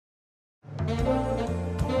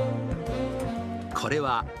これ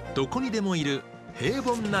はどこにでもいる平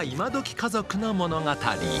凡な今時家族の物語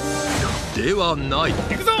ではない。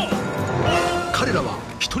行くぞ。彼らは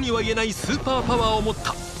人には言えないスーパーパワーを持っ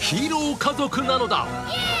たヒーロー家族なのだ。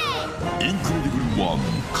インクレディブル1、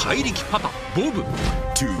怪力パパボブ、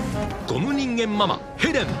2、ゴム人間ママ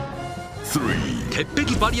ヘレン、3、鉄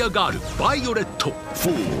壁バリアガールバイオレット、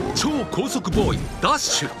4、超高速ボーイダッ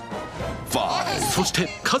シュ、5、そして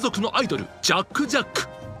家族のアイドルジャック・ジャック。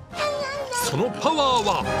そのパワー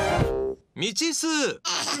は未知数。こ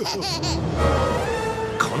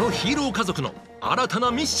のヒーロー家族の新た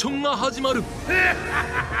なミッションが始まる。追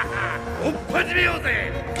っ始めよう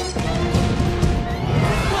ぜ。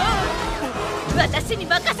私に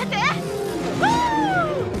任せて。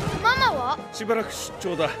ママはしばらく出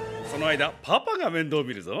張だ。その間パパが面倒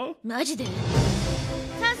見るぞ。マジで？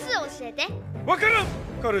算数教えて。わからん。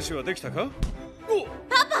彼氏はできたか？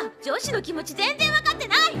パパ、女子の気持ち全然分かって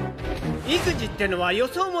ない。育児ってのは予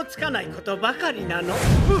想もつかないことばかりなの。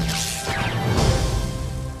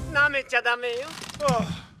なめちゃダメよ。ス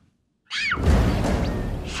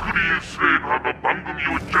クリーンセーバーの番組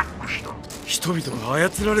をジャックした。人々が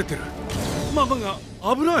操られてる。ママが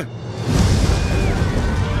危ない。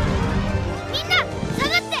みんな下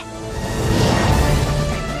がって。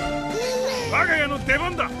我が家の出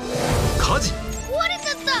番だ。家事、壊れち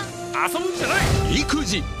ゃった。遊ぶんじゃない。育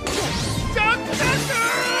児、ジャックジャッ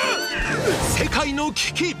世界の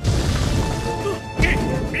危機。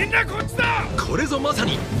みんなこっちだ。これぞまさ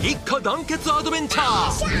に一家団結アドベンチャー。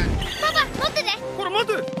パパ持ってて。ほら待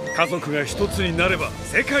て。家族が一つになれば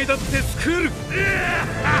世界だって救える。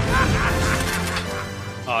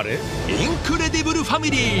あれ、インクレディブルファミ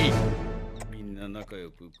リー。みんな仲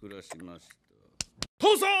良く暮らしました。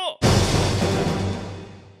逃走。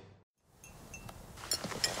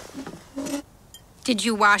Did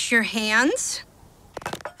you wash your hands?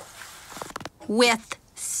 With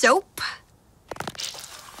soap?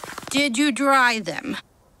 Did you dry them?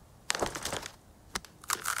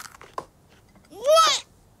 What?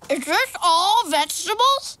 Is this all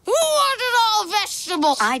vegetables? Who wanted all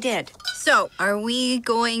vegetables? I did. So, are we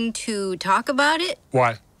going to talk about it?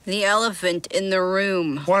 What? The elephant in the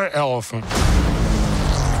room. What elephant?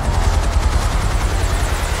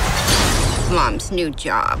 Mom's new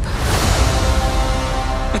job.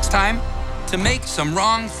 It's time to make some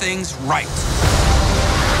wrong things right.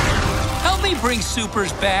 Help me bring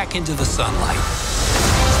supers back into the sunlight.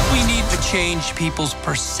 We need to change people's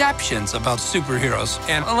perceptions about superheroes,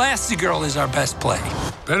 and Elastigirl is our best play.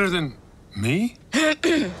 Better than me?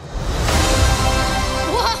 Whoa!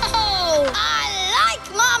 I like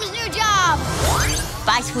Mom's new job.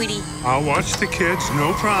 Bye, sweetie. I'll watch the kids,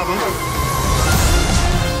 no problem.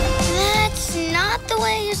 That's not the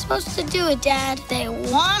way you're supposed to do it, Dad. They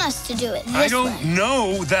want us to do it this way. I don't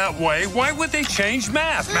know that way. Why would they change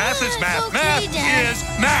math? Math is math. Okay, Math Dad. is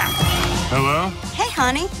math. Hello? Hey,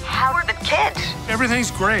 honey. How are the kids?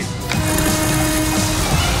 Everything's great.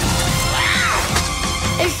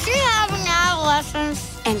 Is she having adolescence?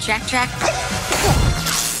 And Jack?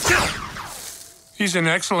 He's in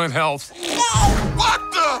excellent health. What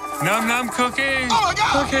the? Num num cookie. Oh my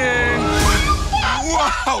God! Cookie.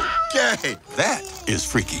 Wow, gay. That is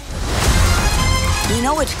freaky. You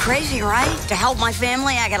know it's crazy, right? To help my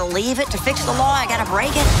family, I gotta leave it. To fix the law, I gotta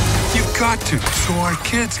break it. You've got to, so our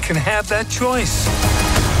kids can have that choice.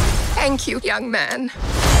 Thank you, young man.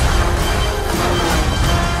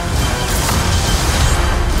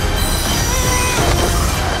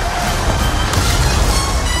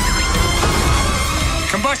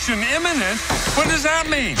 Combustion imminent? What does that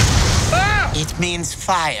mean? Ah! It means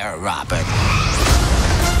fire, Robert.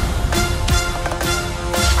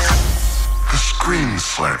 The Screen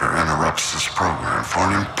Slater interrupts this program for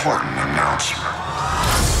an important announcement.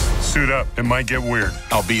 Suit up. It might get weird.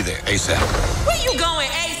 I'll be there ASAP. Where you going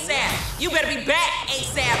ASAP? You better be back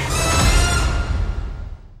ASAP.